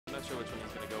sure which one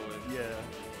he's going to go with. Yeah.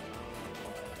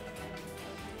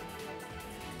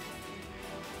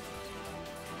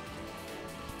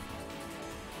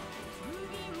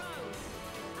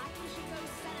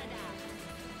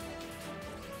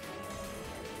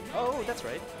 Oh, that's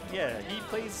right. Yeah, he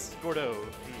plays Gordo.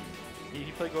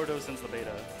 He played Gordo since the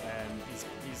beta, and he's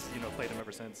played him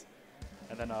ever since.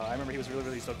 And then I remember he was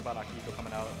really stoked about Akihiko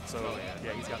coming out. So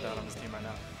yeah, he's got that on his team right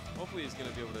now. Hopefully he's going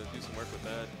to be able to do some work with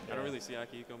that. Yeah. I don't really see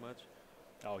Akihiko much.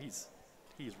 Oh, he's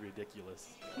ridiculous.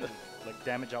 Like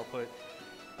damage output.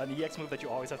 An EX move that you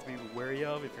always have to be wary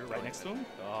of if you're right next to him.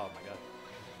 Oh my god.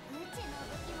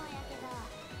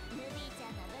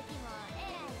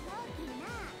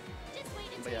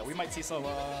 But yeah, we might see some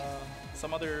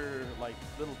other like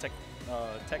little tech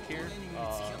here.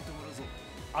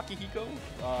 Akihiko,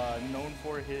 known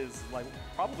for his like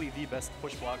probably the best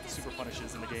push block super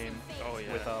punishes in the game. Oh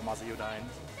yeah. With Masayo dying.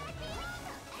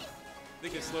 I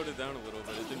think it slowed it down a little,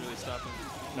 but it didn't really stop him.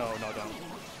 No, don't.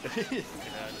 Yeah.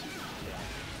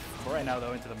 But right now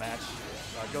though, into the match,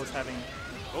 Ghost having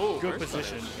good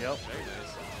position. Punish. Yep. Very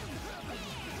nice.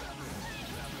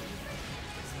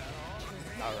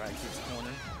 All right, keeps the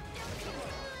corner.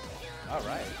 All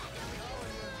right.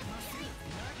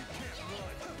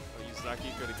 Oh, use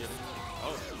Akihiko to get in.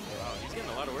 Oh, wow. He's getting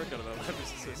a lot of work out of that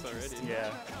leverage assist already.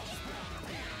 Yeah.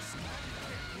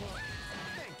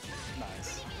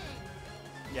 Nice.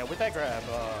 Yeah, with that grab,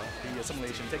 the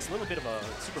assimilation takes a little bit of a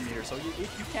super meter, so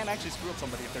you can actually screw up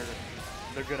somebody if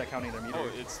they're good at counting their meter. Oh,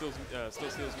 it still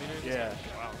steals meter? Yeah.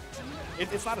 Wow.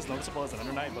 It's not as noticeable as an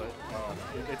Under Knight, but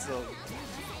it's a...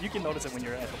 You can notice it when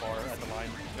you're at the bar, at the line.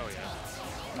 Oh, yeah.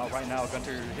 Now, right now,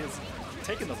 Gunter is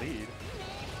taking the lead.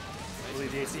 Will he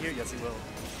the AC here? Yes, he will.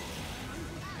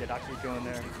 Get Akihiko in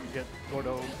there. You get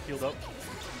Gordo healed up.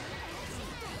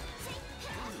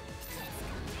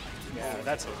 Yeah,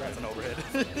 that's an overhead.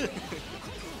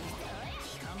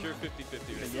 Pure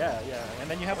 50-50 right Yeah. And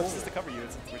then you have assist to cover you.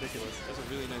 It's ridiculous. That's a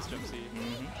really nice jump C.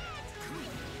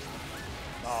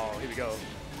 Oh, here we go.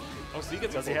 Oh, so he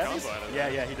gets Does a he full have combo this? out of Yeah,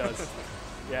 that. yeah, he does.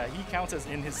 Yeah, he counts as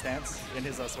in his stance, in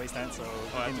his sway stance, so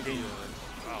he can gain.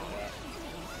 Wow. Yeah,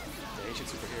 he should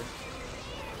super here.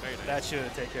 Very nice. That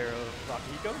should take care of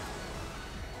Akihiko.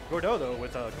 Gordo, though,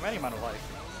 with a commanding amount of life.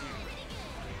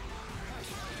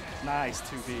 Nice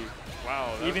 2B.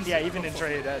 Wow. Even in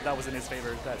trade, that was in his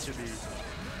favor. That should be.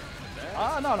 No,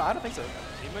 I don't think so.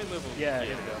 He might live. Yeah,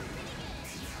 here we go.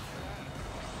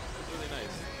 Really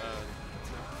nice.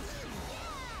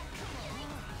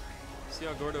 See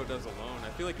how Gordo does alone. I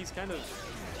feel like he's kind of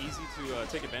easy to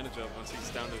take advantage of once he's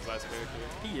down to his last character.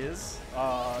 He is.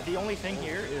 The only thing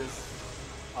here is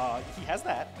he has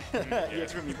that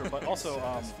EX remover, but also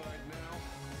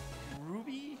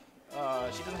Ruby.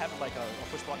 She doesn't have like a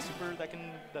push block super that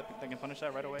can punish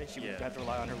that right away. She would have to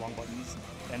rely on her long buttons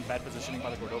and bad positioning by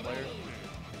the Gordo player.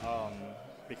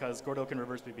 Because Gordo can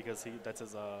reverse B because he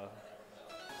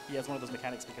has one of those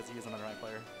mechanics because he is an Under Knight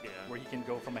player, where he can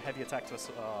go from a heavy attack to a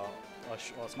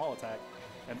small attack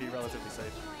and be relatively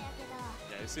safe.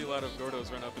 Yeah, I see a lot of Gordos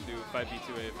run up and do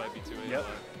 5B2A, 5B2A. Yep.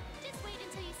 Just wait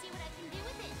until you see what I can do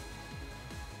with it.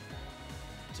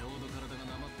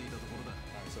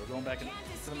 Alright, so we're going back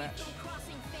into the match.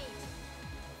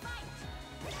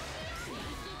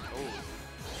 Oh,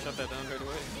 shut that down right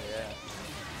away. Yeah.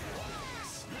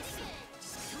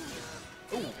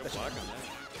 Oh, Good block on that.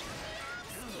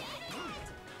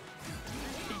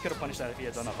 He could have punished that if he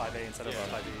had done a 5A instead of a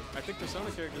 5B. I think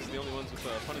Persona characters are the only ones with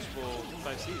punishable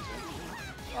 5Cs,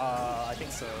 right? I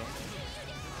think so.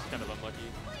 Kind of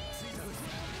unlucky.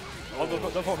 Oh,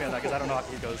 don't quote me on that because I don't know how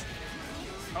he goes.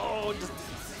 Oh, just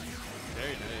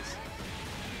Very nice.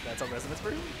 that's a resonance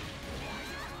for him?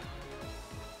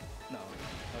 No.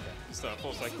 Okay. Just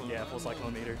full cyclone. Yeah, full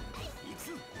cyclone meter.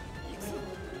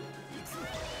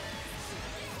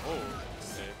 Oh,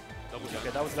 okay. Double jump.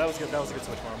 Okay, that was good. That was a good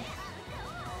switch for him.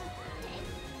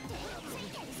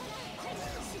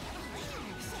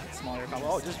 Small air combo.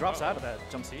 Oh, it just drops out of that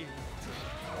jump C.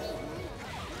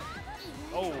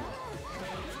 Oh.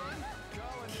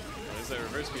 There's that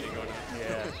reverse beating going on.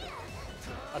 Yeah.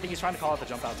 I think he's trying to call out the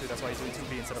jump out too. That's why he's doing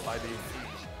 2B instead of 5B.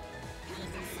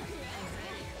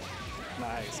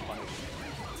 Nice punish.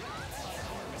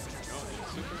 Oh, yeah,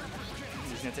 super.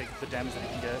 He's gonna take the damage that he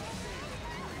can get.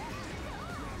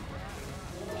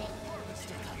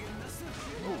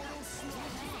 Ooh.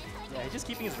 Yeah, he's just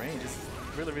keeping his range. It's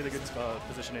really good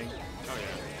positioning. Oh,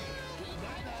 yeah.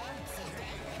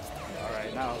 All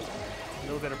right, now a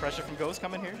little bit of pressure from Ghost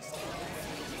coming here.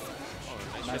 Oh,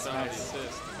 Nice, shut down nice. the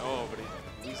assist. Oh, but he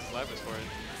loses leverage for it.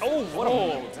 Oh, what a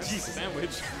Jesus. Jesus.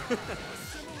 Sandwich.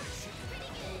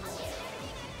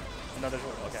 Another,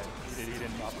 okay, he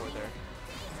didn't opt for it there.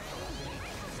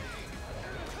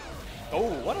 Oh,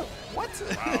 what a, what?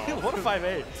 Wow. What a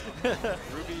 5A.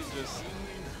 Ruby's just,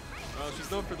 well,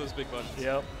 she's known for those big buttons.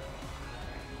 Yep.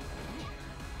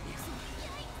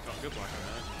 Oh, good block on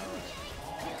that.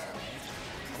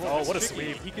 Oh, what a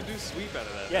tricky. sweep. He can do sweep out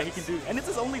of that. Yeah, he can do, and it's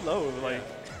his only low. Like,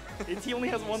 he only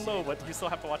has one low, but you still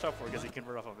have to watch out for it because he can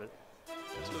convert off of it.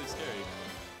 It's really scary.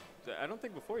 I don't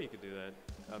think before he could do that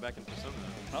back in Persona.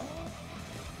 Huh?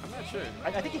 I'm not sure. I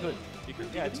think he could. He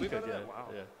could, Yeah, I he could think he sweep out could, of yeah. that? Wow.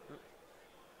 Yeah.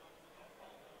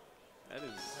 That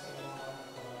is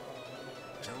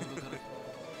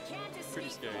pretty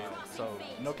scary. So,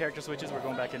 no character switches. We're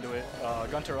going back into it.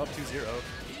 Gunter up 2-0.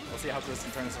 We'll see how Chris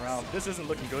can turn this around. This isn't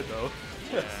looking good, though.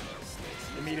 Yeah.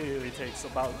 Immediately takes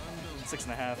about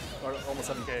 6.5 or almost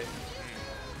 7K.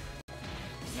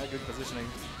 Not good positioning.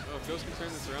 Oh, if Ghost can turn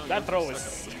this around. That throw Ghost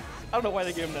is... stuck I don't know why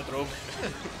they gave him that throw.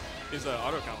 His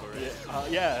auto combo,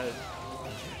 right? Yeah.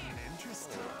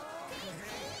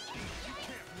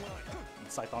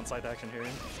 Scythe on scythe action here.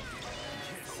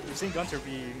 We've seen Gunter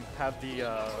have the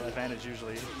advantage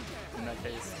usually in that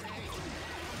case.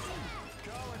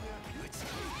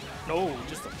 No,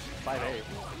 just a 5A.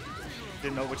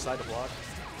 Didn't know which side to block.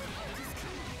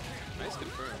 Nice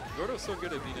confirm. Gordo's so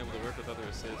good at being able to work with other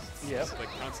assists. Yep. Just, like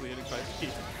constantly hitting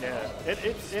 5P.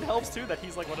 Yeah, it helps too that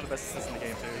he's like one of the best assists in the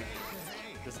game too.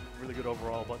 Just really good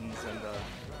overall buttons and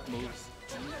moves.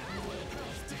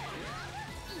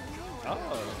 Oh,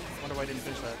 wonder why I didn't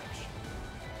finish that.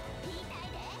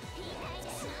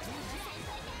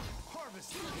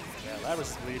 Yeah, Labrys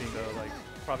is bleeding though, like,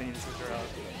 probably need to switch her out.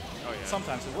 Oh yeah.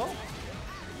 Sometimes, well,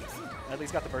 at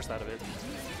least got the burst out of it.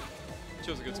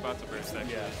 Chose a good spot to burst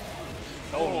actually. Yeah.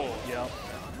 Oh, yeah.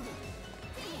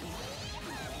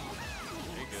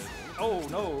 Very good. Oh,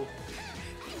 no.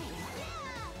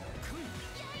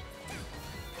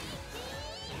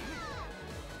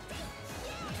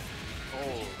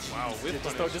 Oh, wow. With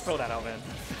Just throw that out, man.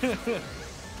 All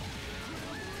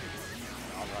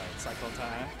right, Cyclone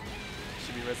time.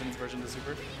 Should be Resonance version of the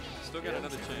Super. Still got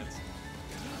another chance.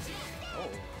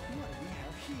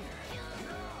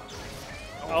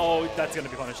 Oh, that's going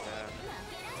to be punished.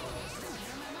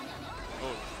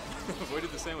 Oh,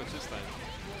 avoided the sandwich this time.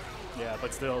 Yeah,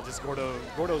 but still, just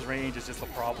Gordo's range is just a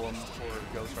problem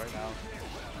for Ghost right now.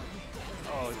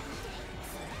 Oh,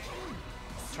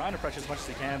 trying to pressure as much as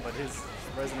he can, but his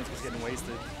resonance was getting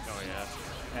wasted. Oh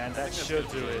yeah. And that should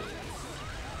do it.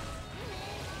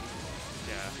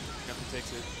 Yeah, Gunter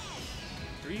takes it.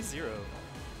 3-0.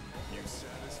 You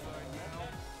satisfied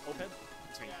now? Okay.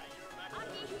 Sweet.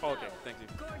 Oh, okay, thank you.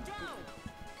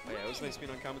 Oh yeah, it was nice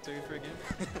being on commentary for a game.